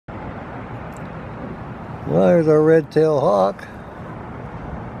Well, there's our red-tailed hawk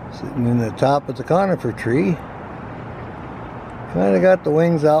sitting in the top of the conifer tree. Kind of got the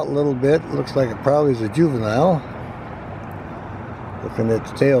wings out a little bit. Looks like it probably is a juvenile. Looking at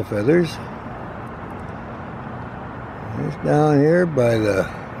the tail feathers. It's down here by the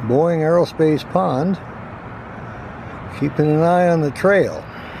Boeing Aerospace pond. Keeping an eye on the trail.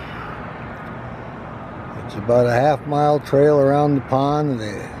 It's about a half-mile trail around the pond.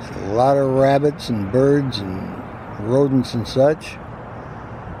 There's a lot of rabbits and birds and rodents and such.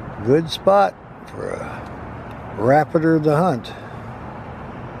 Good spot for a rapider to hunt.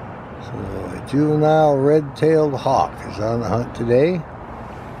 So a juvenile red-tailed hawk is on the hunt today.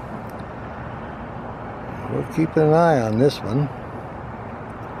 We're keeping an eye on this one.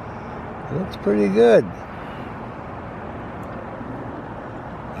 It looks pretty good.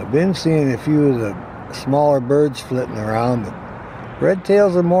 I've been seeing a few of the smaller birds flitting around, but red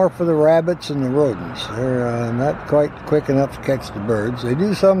tails are more for the rabbits and the rodents. They're not quite quick enough to catch the birds. They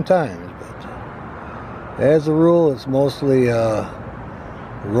do sometimes, but as a rule, it's mostly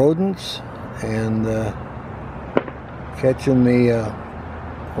rodents and catching the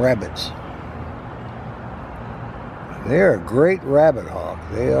rabbits. They're a great rabbit hawk.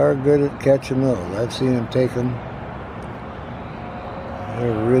 They are good at catching those. I've seen them take them.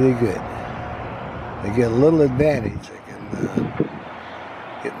 They're really good. They get a little advantage. They can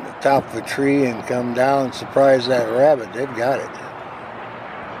get in the top of a tree and come down and surprise that rabbit. They've got it.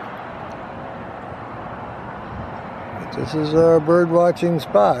 But this is our bird watching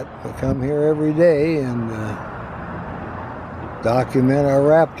spot. We come here every day and document our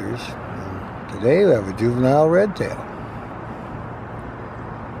raptors. And today we have a juvenile red tail.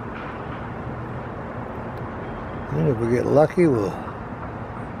 And if we get lucky, we'll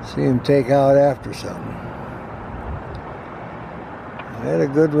see him take out after something. We had a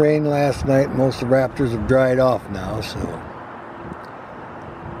good rain last night. Most of the raptors have dried off now, so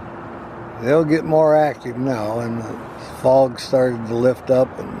they'll get more active now. And the fog started to lift up,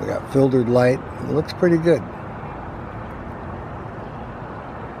 and we got filtered light. It looks pretty good.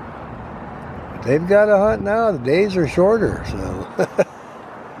 But they've got to hunt now. The days are shorter, so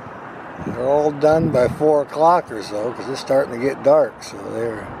they're all done by 4 o'clock or so, because it's starting to get dark. So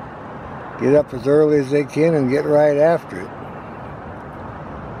they're get up as early as they can and get right after it.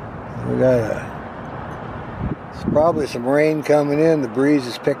 We got there's probably some rain coming in. The breeze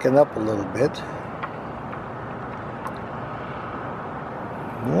is picking up a little bit.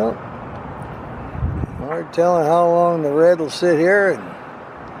 Well, hard telling how long the red will sit here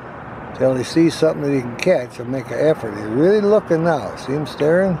until he sees something that he can catch. He'll make an effort. He's really looking now. See him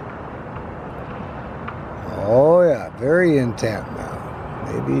staring? Oh yeah, very intent now.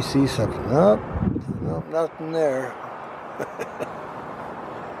 Maybe he sees something. Nope, nothing there.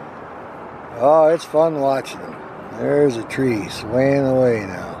 Oh, it's fun watching him. There's a tree swaying away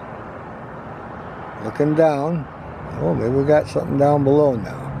now. Looking down. Oh, maybe we got something down below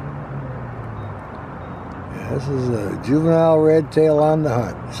now. Yeah, this is a juvenile red tail on the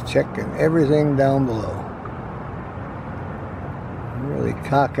hunt. It's checking everything down below. Really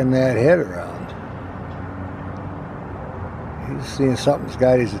cocking that head around. He's seeing something's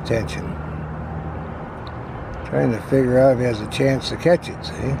got his attention. Trying to figure out if he has a chance to catch it,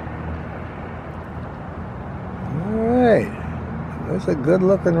 see? Alright. That's a good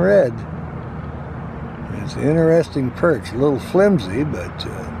looking red. It's an interesting perch. A little flimsy, but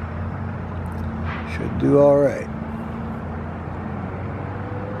should do alright.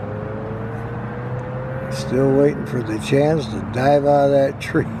 Still waiting for the chance to dive out of that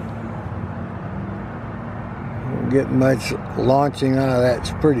tree. Getting much launching out of that.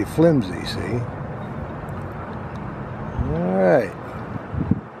 It's pretty flimsy, see? Alright.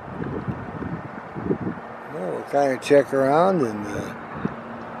 Well, we'll kind of check around and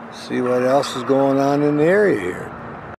see what else is going on in the area here.